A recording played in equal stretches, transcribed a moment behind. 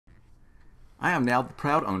I am now the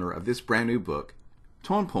proud owner of this brand new book,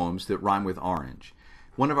 Tone Poems That Rhyme with Orange.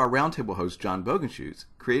 One of our Roundtable hosts, John Bogenschutz,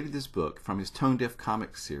 created this book from his Tone Deaf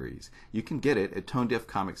Comics series. You can get it at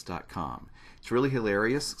tonedeafcomics.com. It's a really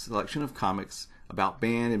hilarious selection of comics about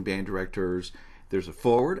band and band directors. There's a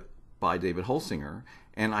foreword by David Holsinger,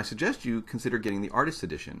 and I suggest you consider getting the artist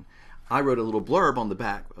edition. I wrote a little blurb on the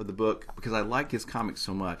back of the book because I like his comics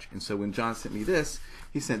so much, and so when John sent me this,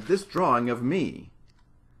 he sent this drawing of me.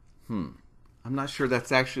 I'm not sure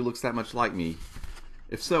that actually looks that much like me.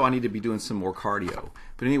 If so, I need to be doing some more cardio.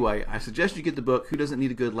 But anyway, I suggest you get the book. Who doesn't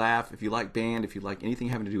need a good laugh? If you like band, if you like anything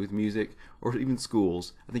having to do with music, or even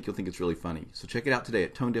schools, I think you'll think it's really funny. So check it out today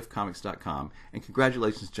at tonedeafcomics.com. And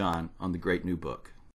congratulations, John, on the great new book.